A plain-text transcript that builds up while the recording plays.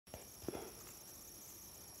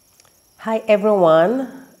Hi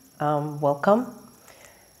everyone, welcome.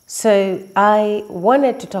 So I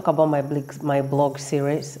wanted to talk about my blog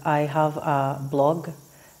series. I have a blog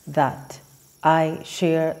that I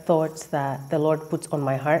share thoughts that the Lord puts on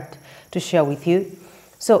my heart to share with you.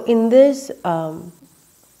 So in this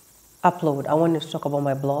upload, I wanted to talk about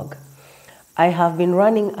my blog. I have been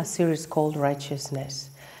running a series called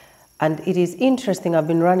Righteousness. And it is interesting, I've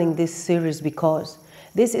been running this series because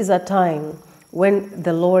this is a time when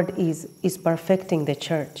the Lord is perfecting the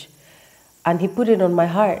church. And He put it on my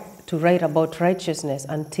heart to write about righteousness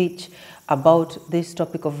and teach about this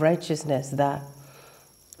topic of righteousness that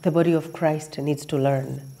the body of Christ needs to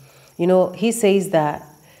learn. You know, He says that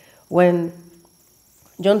when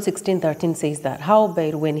John 16:13 says that,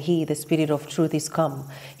 howbeit when He, the Spirit of truth, is come,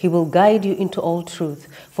 He will guide you into all truth.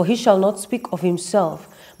 For He shall not speak of Himself,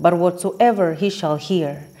 but whatsoever He shall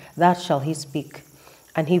hear, that shall He speak,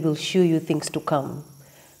 and He will shew you things to come.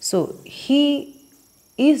 So He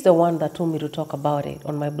is the one that told me to talk about it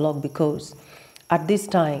on my blog, because at this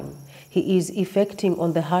time He is effecting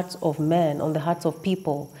on the hearts of men, on the hearts of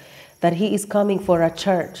people, that He is coming for a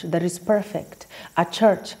church that is perfect, a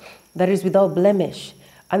church that is without blemish.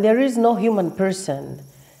 And there is no human person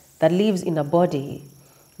that lives in a body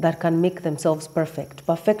that can make themselves perfect.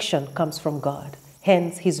 Perfection comes from God,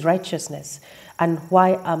 hence His righteousness, and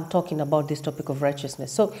why I'm talking about this topic of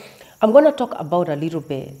righteousness. So I'm going to talk about a little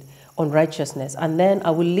bit on righteousness, and then I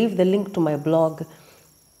will leave the link to my blog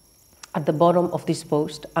at the bottom of this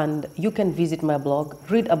post, and you can visit my blog,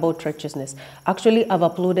 read about righteousness. Actually, I've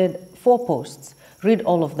uploaded 4 posts. Read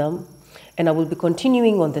all of them, and I will be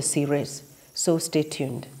continuing on the series, so stay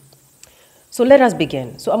tuned. So let us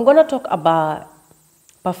begin. So I'm going to talk about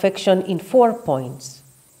perfection in 4 points.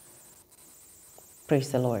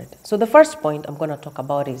 Praise the Lord. So the first point I'm going to talk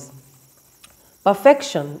about is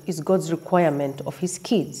perfection is God's requirement of His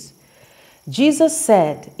kids. Jesus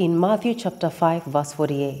said in Matthew chapter 5, verse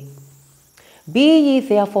 48, "Be ye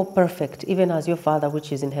therefore perfect, even as your Father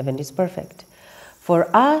which is in heaven is perfect." For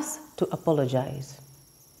us to apologize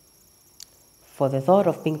for the thought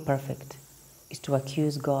of being perfect is to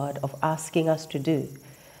accuse God of asking us to do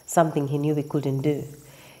something He knew we couldn't do.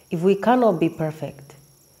 If we cannot be perfect,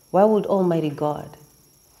 why would Almighty God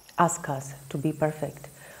ask us to be perfect?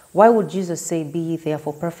 Why would Jesus say, "Be ye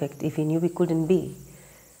therefore perfect," if He knew we couldn't be?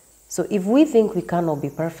 So if we think we cannot be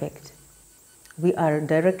perfect, we are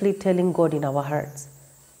directly telling God in our hearts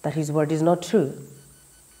that His word is not true.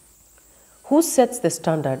 Who sets the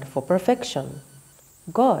standard for perfection?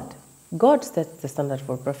 God. God sets the standard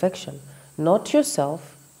for perfection, not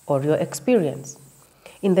yourself or your experience.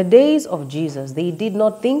 In the days of Jesus, they did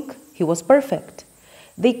not think He was perfect.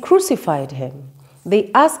 They crucified Him.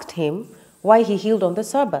 They asked Him why He healed on the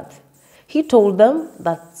Sabbath. He told them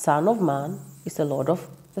that Son of Man is the Lord of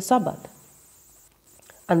the Sabbath.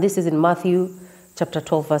 And this is in Matthew chapter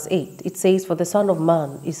 12, verse 8. It says, "For the Son of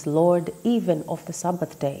Man is Lord even of the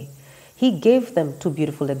Sabbath day." He gave them 2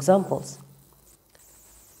 beautiful examples.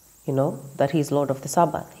 You know, that He is Lord of the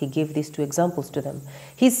Sabbath. He gave these 2 examples to them.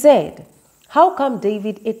 He said, "How come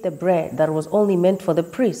David ate the bread that was only meant for the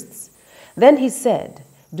priests?" Then He said,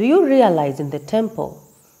 "Do you realize in the temple,"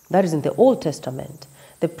 that is in the Old Testament,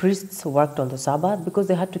 the priests worked on the Sabbath because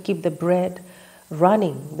they had to keep the bread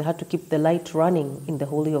running. They had to keep the light running in the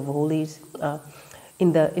Holy of Holies,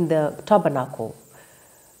 in the tabernacle.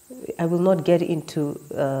 I will not get into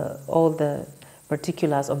all the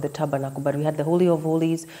particulars of the tabernacle, but we had the Holy of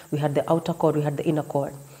Holies, we had the outer court, we had the inner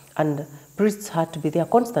court, and priests had to be there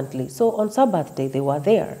constantly. So on Sabbath day, they were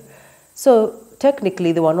there. So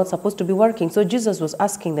technically, they were not supposed to be working. So Jesus was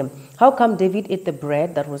asking them, how come David ate the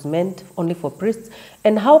bread that was meant only for priests,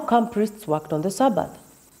 and how come priests worked on the Sabbath?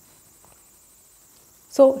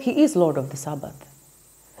 So He is Lord of the Sabbath.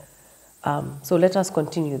 So let us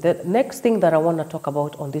continue. The next thing that I want to talk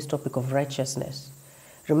about on this topic of righteousness.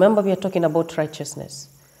 Remember, we are talking about righteousness.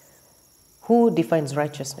 Who defines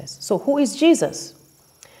righteousness? So who is Jesus?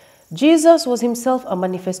 Jesus was Himself a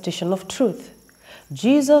manifestation of truth.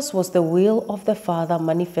 Jesus was the will of the Father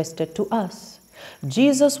manifested to us.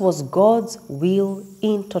 Jesus was God's will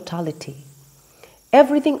in totality.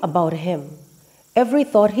 Everything about Him, every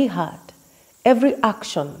thought He had, every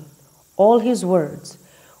action, all His words,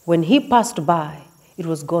 when He passed by, it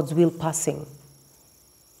was God's will passing.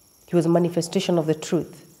 He was a manifestation of the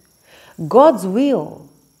truth. God's will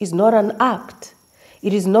is not an act.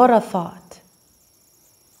 It is not a thought.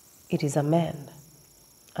 It is a man.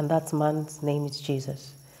 And that man's name is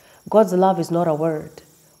Jesus. God's love is not a word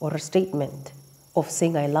or a statement of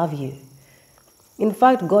saying, "I love you." In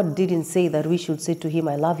fact, God didn't say that we should say to Him,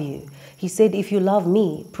 "I love you." He said, "If you love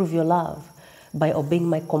me, prove your love by obeying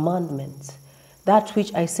my commandments. That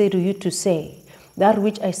which I say to you to say, that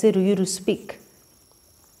which I say to you to speak,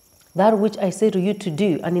 that which I say to you to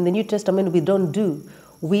do. And in the New Testament, we don't do.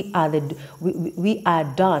 We are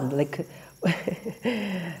done, like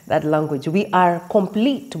that language. We are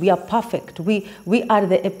complete. We are perfect. We are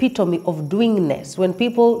the epitome of doingness. When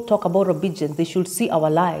people talk about obedience, they should see our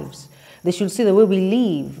lives. They should see the way we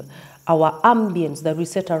live, our ambience that we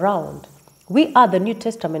set around. We are the New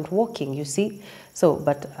Testament walking, you see. So,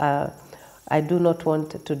 but I do not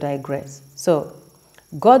want to digress. So,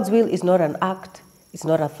 God's will is not an act. It's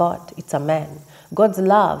not a thought. It's a man. God's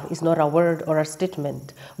love is not a word or a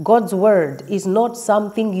statement. God's word is not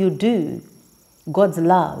something you do. God's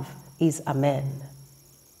love is a man.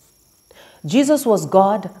 Jesus was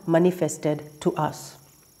God manifested to us.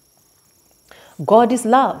 God is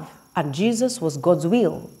love, and Jesus was God's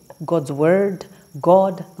will, God's word,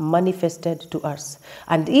 God manifested to us.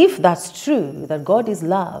 And if that's true, that God is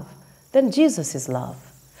love, then Jesus is love.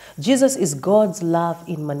 Jesus is God's love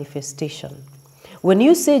in manifestation. When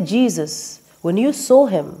you say Jesus, when you saw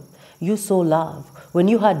him, you saw love. When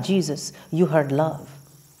you heard Jesus, you heard love.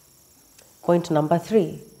 Point number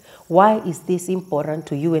 3. Why is this important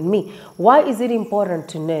to you and me? Why is it important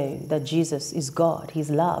to know that Jesus is God,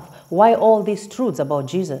 He's love? Why all these truths about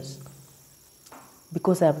Jesus?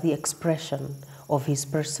 Because I am the expression of His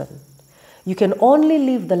person. You can only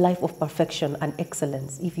live the life of perfection and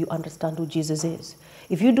excellence if you understand who Jesus is.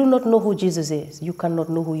 If you do not know who Jesus is, you cannot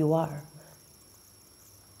know who you are.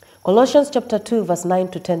 Colossians chapter 2 verse 9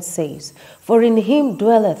 to 10 says, "For in him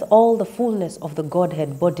dwelleth all the fullness of the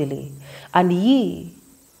Godhead bodily, and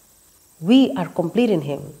we are complete in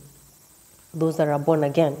him, those that are born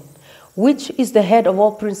again, which is the head of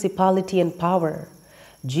all principality and power."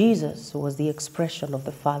 Jesus was the expression of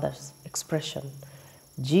the Father's expression.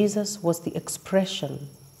 Jesus was the expression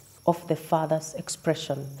of the Father's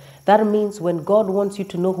expression. That means when God wants you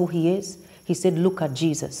to know who He is, He said, look at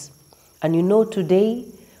Jesus. And you know today,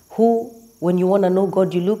 when you want to know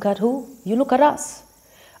God, you look at who? You look at us.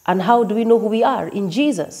 And how do we know who we are? In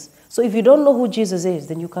Jesus. So if you don't know who Jesus is,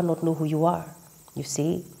 then you cannot know who you are. You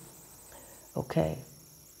see? Okay.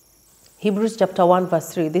 Hebrews chapter 1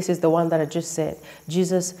 verse 3, this is the one that I just said.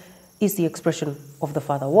 Jesus is the expression of the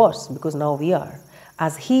Father, was, because now we are.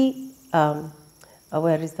 As He,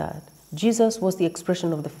 where is that? Jesus was the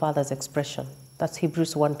expression of the Father's expression. That's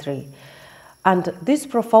Hebrews 1:3. And this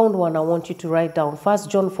profound one I want you to write down, 1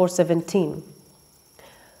 John 4:17.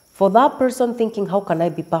 For that person thinking, how can I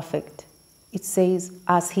be perfect? It says,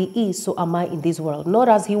 as He is, so am I in this world. Not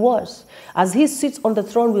as He was. As He sits on the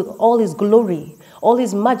throne with all His glory, all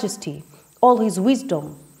His majesty, all His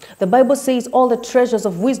wisdom. The Bible says all the treasures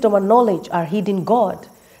of wisdom and knowledge are hid in God.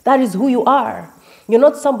 That is who you are. You're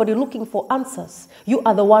not somebody looking for answers. You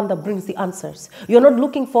are the one that brings the answers. You're not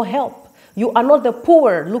looking for help. You are not the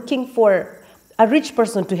poor looking for a rich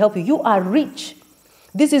person to help you. You are rich.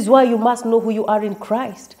 This is why you must know who you are in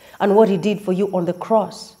Christ and what He did for you on the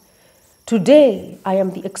cross. Today, I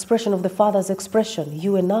am the expression of the Father's expression.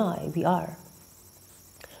 You and I, we are.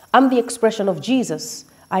 I'm the expression of Jesus.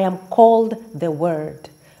 I am called the Word.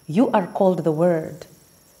 You are called the Word.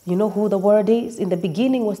 You know who the Word is? In the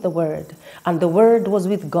beginning was the Word, and the Word was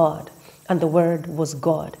with God, and the Word was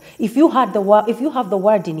God. If you have the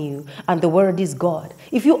Word in you, and the Word is God,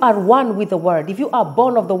 if you are one with the Word, if you are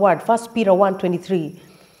born of the Word, 1 Peter 1:23,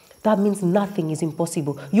 that means nothing is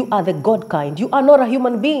impossible. You are the God kind. You are not a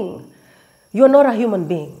human being. You are not a human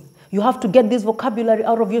being. You have to get this vocabulary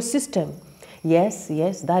out of your system. Yes,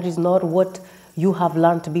 that is not what you have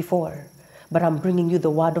learned before, but I'm bringing you the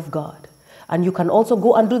Word of God. And you can also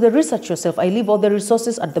go and do the research yourself. I leave all the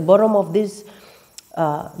resources at the bottom of this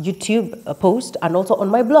YouTube post and also on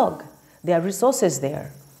my blog. There are resources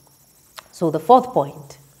there. So the fourth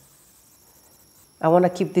point, I want to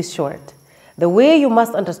keep this short. The way you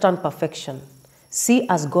must understand perfection, see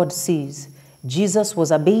as God sees. Jesus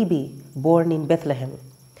was a baby born in Bethlehem.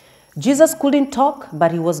 Jesus couldn't talk,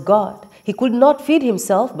 but He was God. He could not feed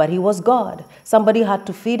Himself, but He was God. Somebody had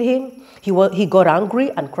to feed Him. He got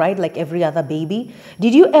angry and cried like every other baby.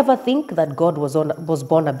 Did you ever think that God was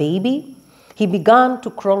born a baby? He began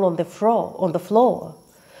to crawl on the floor,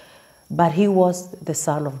 but He was the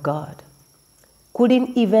Son of God.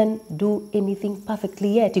 Couldn't even do anything perfectly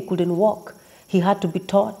yet. He couldn't walk. He had to be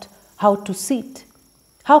taught how to sit.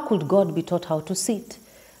 How could God be taught how to sit?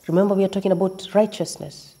 Remember, we are talking about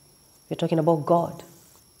righteousness. We're talking about God,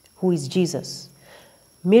 who is Jesus.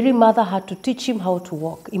 Mary, mother, had to teach Him how to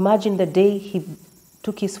walk. Imagine the day He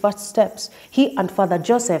took His first steps. He and Father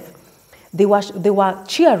Joseph, they were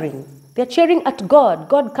cheering. They're cheering at God.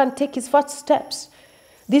 God can't take His first steps.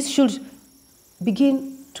 This should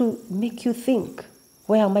begin to make you think,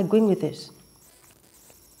 where am I going with this?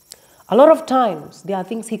 A lot of times, there are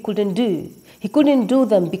things he couldn't do. He couldn't do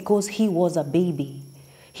them because he was a baby.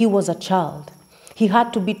 He was a child. He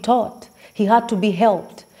had to be taught. He had to be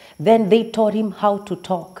helped. Then they taught him how to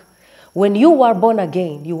talk. When you were born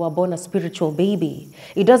again, you were born a spiritual baby.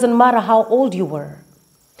 It doesn't matter how old you were.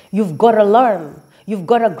 You've got to learn. You've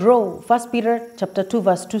got to grow. 1 Peter chapter 2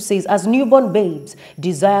 verse 2 says, as newborn babes,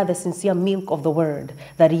 desire the sincere milk of the word,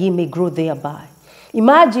 that ye may grow thereby.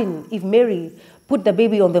 Imagine if Mary put the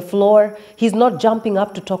baby on the floor, he's not jumping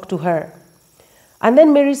up to talk to her. And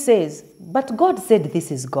then Mary says, but God said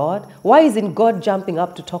this is God. Why isn't God jumping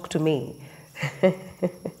up to talk to me?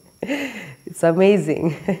 It's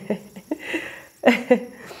amazing.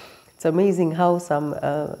 It's amazing how some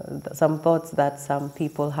thoughts that some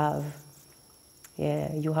people have.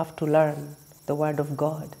 Yeah, you have to learn the word of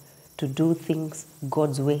God to do things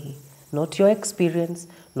God's way, not your experience,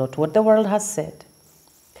 not what the world has said.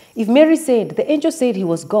 If Mary said, the angel said he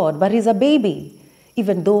was God, but he's a baby,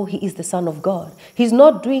 even though he is the Son of God. He's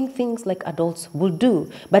not doing things like adults will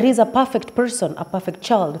do, but he's a perfect person, a perfect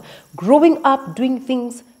child, growing up doing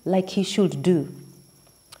things like he should do.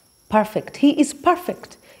 Perfect. He is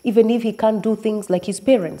perfect, even if he can't do things like his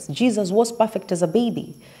parents. Jesus was perfect as a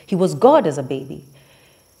baby. He was God as a baby.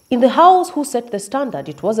 In the house, who set the standard?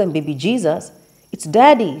 It wasn't baby Jesus. It's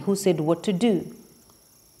daddy who said what to do.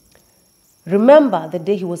 Remember the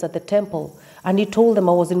day he was at the temple and he told them,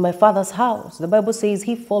 I was in my father's house. The Bible says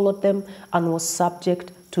he followed them and was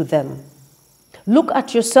subject to them. Look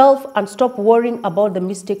at yourself and stop worrying about the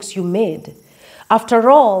mistakes you made. After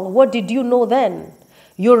all, what did you know then?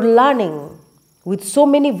 You're learning with so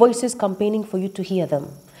many voices campaigning for you to hear them.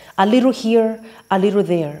 A little here, a little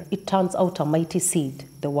there. It turns out a mighty seed.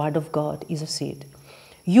 The word of God is a seed.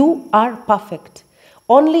 You are perfect.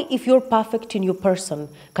 Only if you're perfect in your person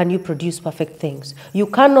can you produce perfect things. You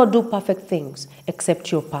cannot do perfect things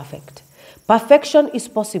except you're perfect. Perfection is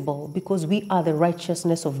possible because we are the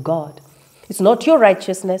righteousness of God. It's not your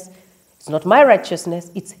righteousness. It's not my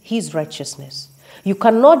righteousness. It's his righteousness. You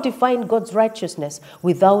cannot define God's righteousness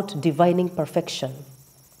without divining perfection.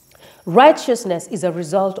 Righteousness is a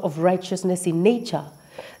result of righteousness in nature.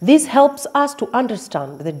 This helps us to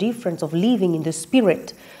understand the difference of living in the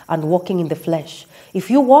spirit and walking in the flesh. If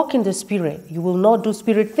you walk in the spirit, you will not do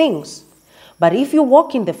spirit things. But if you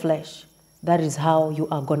walk in the flesh, that is how you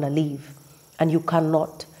are going to live. And you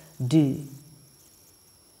cannot do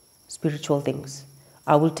spiritual things.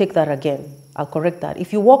 I will take that again. I'll correct that.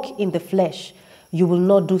 If you walk in the flesh, you will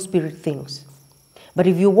not do spirit things. But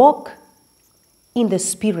if you walk in the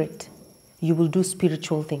spirit, you will do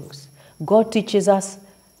spiritual things. God teaches us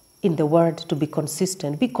in the word to be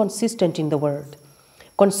consistent. Be consistent in the word.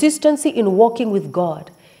 Consistency in walking with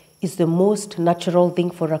God is the most natural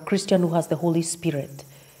thing for a Christian who has the Holy Spirit.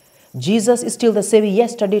 Jesus is still the same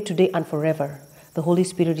yesterday, today, and forever. The Holy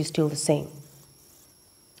Spirit is still the same.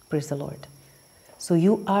 Praise the Lord. So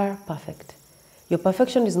you are perfect. Your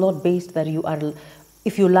perfection is not based that you are,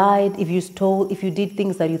 if you lied, if you stole, if you did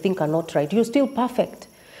things that you think are not right, you're still perfect.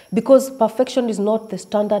 Because perfection is not the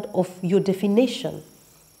standard of your definition.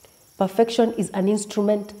 Perfection is an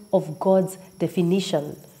instrument of God's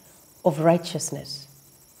definition of righteousness.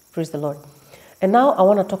 Praise the Lord. And now I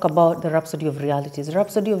want to talk about the Rhapsody of Realities.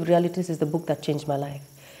 Rhapsody of Realities is the book that changed my life.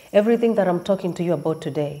 Everything that I'm talking to you about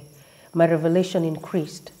today, my revelation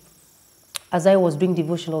increased as I was doing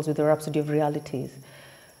devotionals with the Rhapsody of Realities.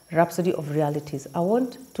 Rhapsody of Realities. I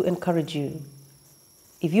want to encourage you,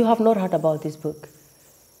 if you have not heard about this book,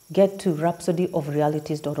 get to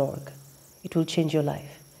rhapsodyofrealities.org. It will change your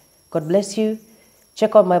life. God bless you.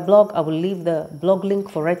 Check out my blog. I will leave the blog link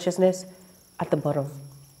for righteousness at the bottom.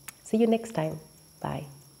 See you next time. Bye.